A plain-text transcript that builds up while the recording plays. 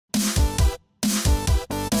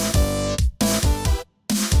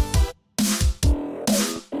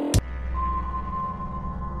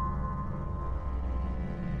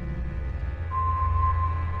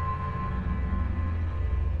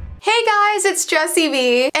guys, it's Jessii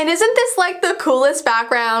Vee, and isn't this like the coolest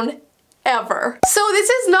background ever? So this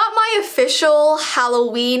is not my official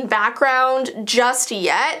Halloween background just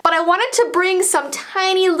yet, but I wanted to bring some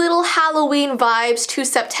tiny little Halloween vibes to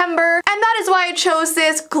September, and that is why I chose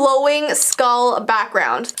this glowing skull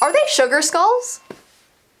background. Are they sugar skulls?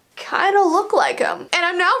 Kind of look like them. And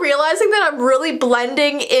I'm now realizing that I'm really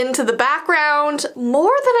blending into the background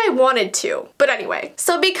more than I wanted to. But anyway,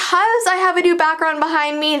 so because I have a new background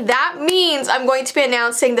behind me, that means I'm going to be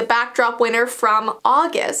announcing the backdrop winner from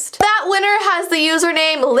August. That winner has the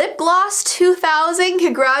username lipgloss2000.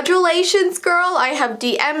 Congratulations, girl. I have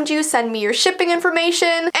DM'd you. Send me your shipping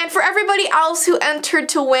information. And for everybody else who entered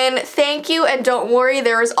to win, thank you. And don't worry,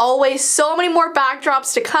 there is always so many more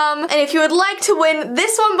backdrops to come. And if you would like to win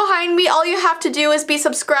this one behind me, all you have to do is be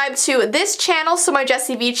subscribed to this channel, so my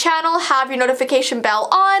Jessii Vee channel, have your notification bell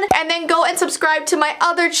on, and then go and subscribe to my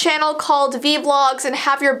other channel called Vee Vlogs and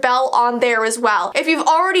have your bell on there as well. If you've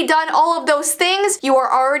already done all of those things, you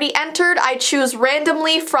are already entered. I choose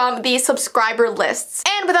randomly from the subscriber lists.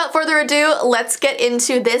 And without further ado, let's get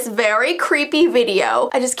into this very creepy video.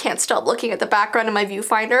 I just can't stop looking at the background in my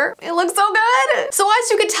viewfinder. It looks so good! So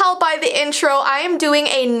as you can tell by the intro, I am doing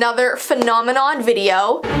another phenomenon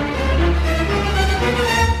video.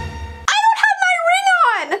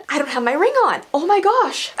 I don't have my ring on. Oh my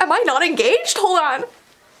gosh. Am I not engaged? Hold on.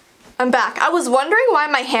 I'm back. I was wondering why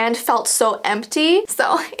my hand felt so empty.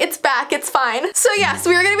 So it's back, it's fine. So yes,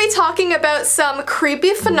 we are gonna be talking about some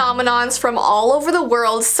creepy phenomenons from all over the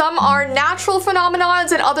world. Some are natural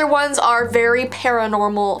phenomenons and other ones are very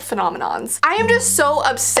paranormal phenomenons. I am just so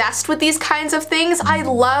obsessed with these kinds of things. I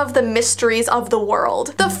love the mysteries of the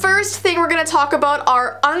world. The first thing we're gonna talk about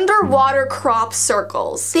are underwater crop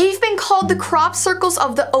circles. They've been called the crop circles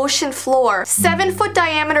of the ocean floor. 7-foot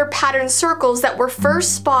diameter patterned circles that were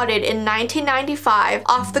first spotted in 1995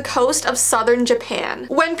 off the coast of southern Japan.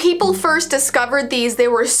 When people first discovered these, they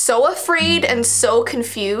were so afraid and so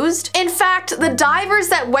confused. In fact, the divers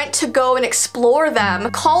that went to go and explore them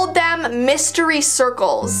called them mystery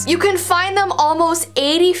circles. You can find them almost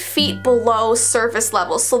 80 feet below surface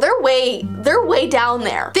level, so they're way down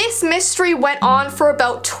there. This mystery went on for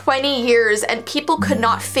about 20 years and people could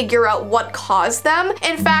not figure out what caused them.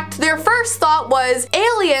 In fact, their first thought was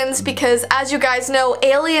aliens, because as you guys know,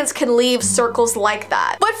 aliens can leave circles like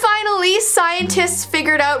that. But finally, scientists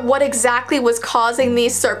figured out what exactly was causing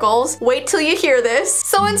these circles. Wait till you hear this.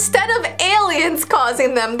 So instead of aliens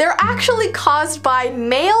causing them, they're actually caused by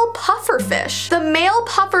male pufferfish. The male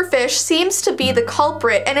pufferfish seems to be the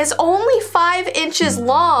culprit and is only 5 inches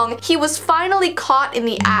long. He was finally caught in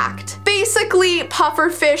the act. Basically,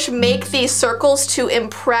 pufferfish make these circles to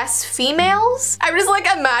impress females. I'm just like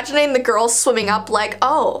imagining the girls swimming up like,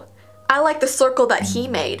 oh, I like the circle that he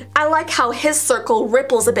made. I like how his circle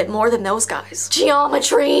ripples a bit more than those guys.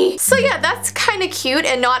 Geometry! So yeah, that's kind of cute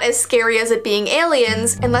and not as scary as it being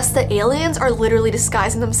aliens, unless the aliens are literally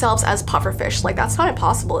disguising themselves as pufferfish. Like, that's not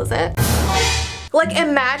impossible, is it? Like,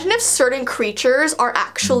 imagine if certain creatures are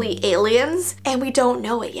actually aliens and we don't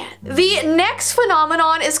know it yet. The next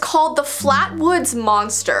phenomenon is called the Flatwoods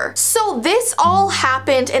Monster. So this all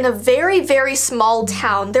happened in a very, very small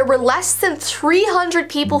town. There were less than 300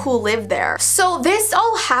 people who lived there. So this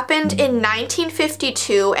all happened in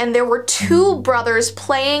 1952 and there were 2 brothers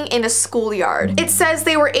playing in a schoolyard. It says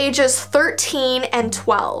they were ages 13 and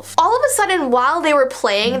 12. All of a sudden, while they were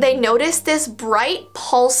playing, they noticed this bright,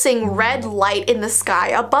 pulsing red light in the sky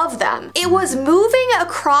above them. It was moving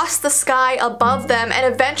across the sky above them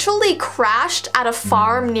and eventually crashed at a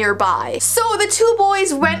farm nearby. So the 2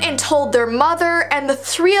 boys went and told their mother, and the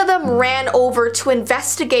 3 of them ran over to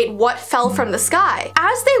investigate what fell from the sky.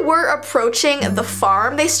 As they were approaching the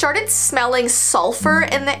farm, they started smelling sulfur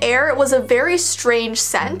in the air. It was a very strange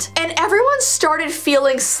scent, and everyone started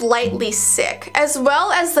feeling slightly sick, as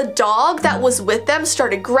well as the dog that was with them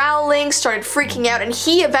started growling, started freaking out, and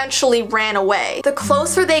he eventually ran away. The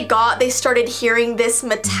closer they got, they started hearing this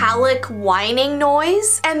metallic whining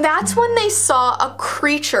noise, and that's when they saw a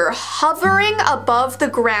creature hovering above the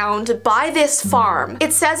ground by this farm.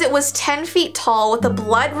 It says it was 10 feet tall with a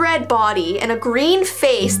blood red body and a green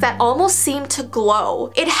face that almost seemed to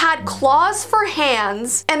glow. It had claws for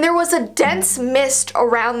hands, and there was a dense mist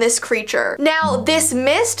around this creature. Now, this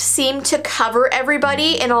mist seemed to cover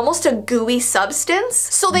everybody in almost a gooey substance,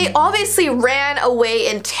 so they obviously ran away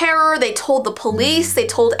in terror. They told the police, they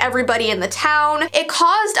told everybody in the town. It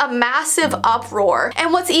caused a massive uproar.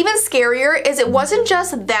 And what's even scarier is it wasn't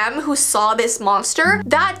just them who saw this monster.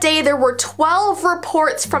 That day there were 12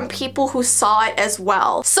 reports from people who saw it as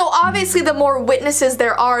well. So obviously the more witnesses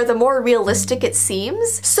there are, the more realistic it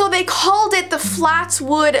seems. So they called it the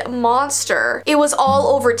Flatswood Monster. It was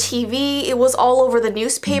all over TV, it was all over the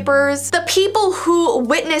newspapers. The people who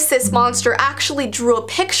witnessed this monster actually drew a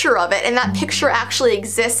picture of it, and that picture actually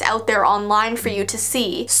exists out there online for you to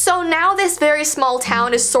see. So now this very small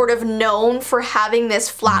town is sort of known for having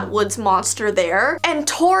this Flatwoods monster there, and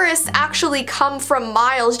tourists actually come from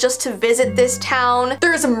miles just to visit this town.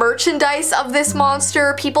 There's merchandise of this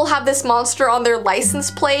monster. People have this monster on their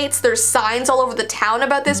license plates. There's signs all over the town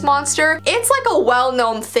about this monster. It's like a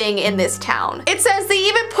well-known thing in this town. It says they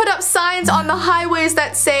even put up signs on the highways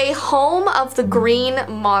that say home of the green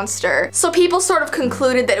monster. So people sort of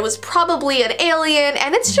concluded that it was probably an alien,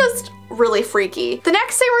 and it's just really freaky. The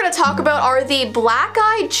next thing we're going to talk about are the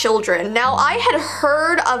black-eyed children. Now, I had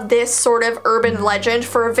heard of this sort of urban legend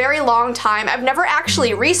for a very long time. I've never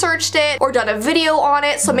actually researched it or done a video on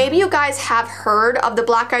it, so maybe you guys have heard of the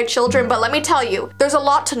black-eyed children, but let me tell you, there's a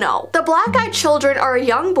lot to know. The black-eyed children are a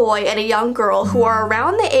young boy and a young girl who are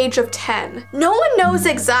around the age of 10. No one knows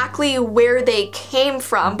exactly where they came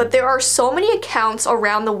from, but there are so many accounts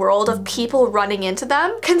around the world of people running into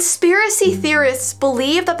them. Conspiracy theorists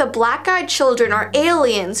believe that the black-eyed children are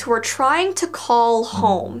aliens who are trying to call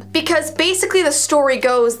home. Because basically the story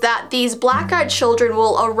goes that these black-eyed children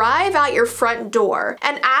will arrive at your front door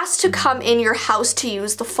and ask to come in your house to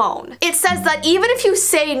use the phone. It says that even if you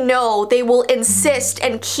say no, they will insist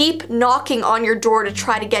and keep knocking on your door to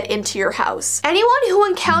try to get into your house. Anyone who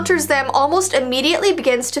encounters them almost immediately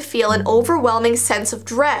begins to feel an overwhelming sense of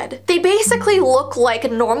dread. They basically look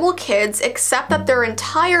like normal kids except that their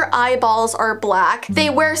entire eyeballs are black. They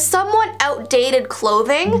wear somewhat outdated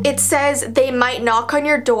clothing. It says they might knock on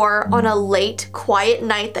your door on a late, quiet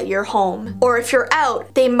night that you're home. Or if you're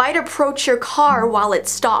out, they might approach your car while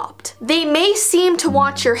it's stopped. They may seem to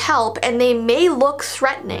want your help and they may look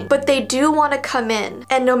threatening, but they do want to come in.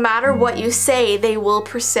 And no matter what you say, they will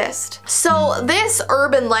persist. So this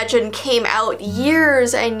urban legend came out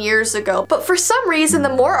years and years ago, but for some reason, the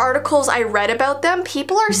more articles I read about them,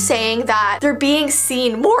 people are saying that they're being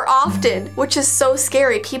seen more often, which is so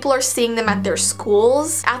scary. People are seeing them at their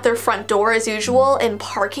schools, at their front door as usual, in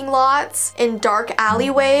parking lots, in dark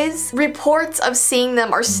alleyways. Reports of seeing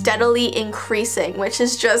them are steadily increasing, which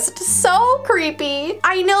is just so creepy.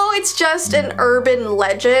 I know it's just an urban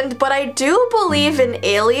legend, but I do believe in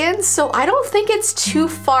aliens, so I don't think it's too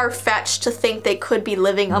far-fetched to think they could be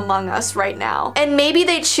living among us right now. And maybe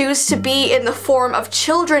they choose to be in the form of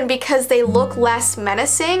children because they look less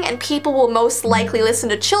menacing, and people will most likely listen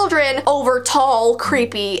to children over tall,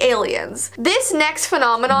 creepy aliens. This next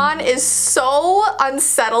phenomenon is so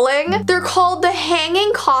unsettling. They're called the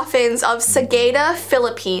hanging coffins of Sagada,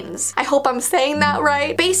 Philippines. I hope I'm saying that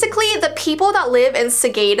right. Basically, the people that live in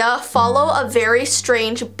Sagada follow a very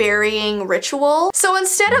strange burying ritual. So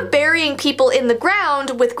instead of burying people in the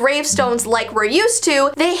ground with gravestones like we're used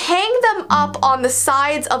to, they hang them up on the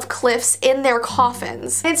sides of cliffs in their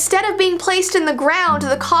coffins. Instead of being placed in the ground,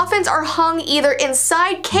 the coffins are hung either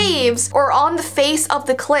inside caves or on the face of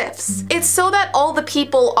the cliffs. It's so that all the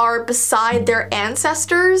people are beside their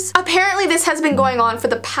ancestors. Apparently this has been going on for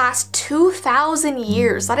the past 2,000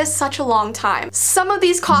 years. That is such a long time. Some of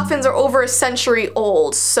these coffins are over a century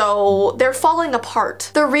old, so they're falling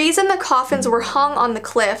apart. The reason the coffins were hung on the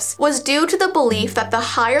cliffs was due to the belief that the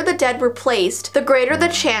higher the dead were placed, the greater the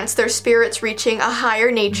chance their spirits reaching a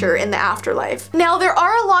higher nature in the afterlife. Now, there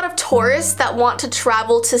are a lot of tourists that want to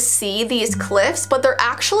travel to see these cliffs, but they're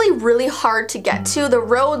actually really hard to get to. The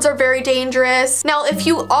roads are very dangerous. Now, if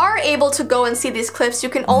you are able to go and see these cliffs, you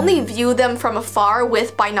can only view them from afar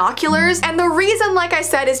with binoculars. And the reason, like I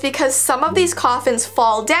said, is because some of these coffins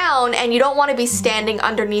fall down and you don't want to be standing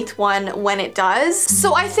underneath one when it does.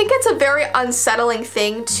 So I think it's a very unsettling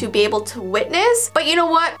thing to be able to witness. But you know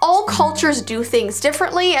what? All cultures do things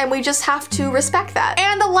differently and we just have to respect that.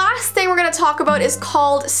 And the last thing we're going to talk about is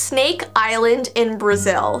called Snake Island in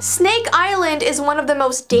Brazil. Snake Island is one of the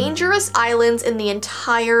most dangerous islands in the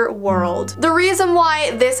entire world. The reason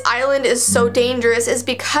why this island is so dangerous is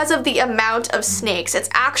because of the amount of snakes. It's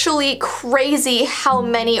actually crazy how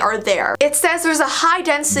many are there. It says there's a high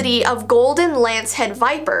density of golden lancehead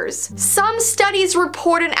vipers. Some studies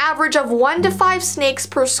report an average of 1 to 5 snakes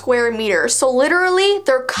per square meter. So literally,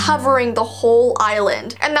 they're covering the whole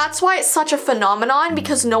island. And that's why it's such a phenomenon,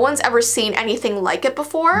 because no one's ever seen anything like it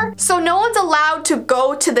before. So no one's allowed to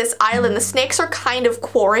go to this island. The snakes are kind of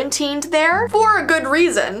quarantined there for a good reason.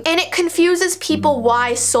 reason. And it confuses people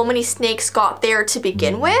why so many snakes got there to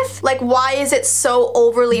begin with. Like, why is it so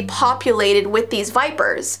overly populated with these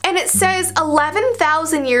vipers? And it says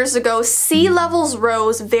 11,000 years ago, sea levels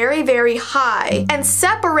rose very, very high and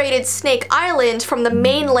separated Snake Island from the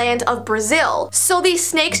mainland of Brazil. So these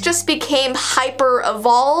snakes just became hyper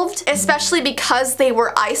evolved, especially because they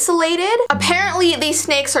were isolated. Apparently, these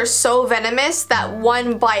snakes are so venomous that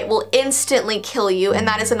one bite will instantly kill you, and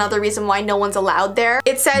that is another reason why no one's allowed there.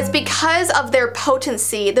 It says because of their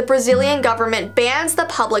potency, the Brazilian government bans the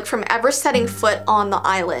public from ever setting foot on the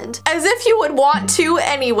island. As if you would want to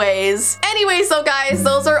anyways. Anyways though guys,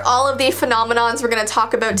 those are all of the phenomenons we're gonna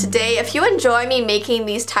talk about today. If you enjoy me making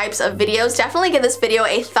these types of videos, definitely give this video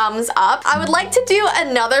a thumbs up. I would like to do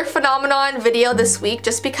another phenomenon video this week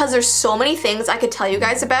just because there's so many things I could tell you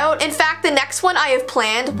guys about. In fact, the next one I have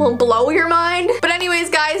planned will blow your mind. But anyways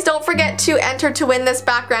guys, don't forget to enter to win this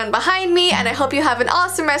background behind me, and I hope you have an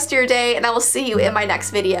awesome rest of your day, and I will see you in my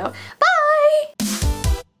next video. Bye!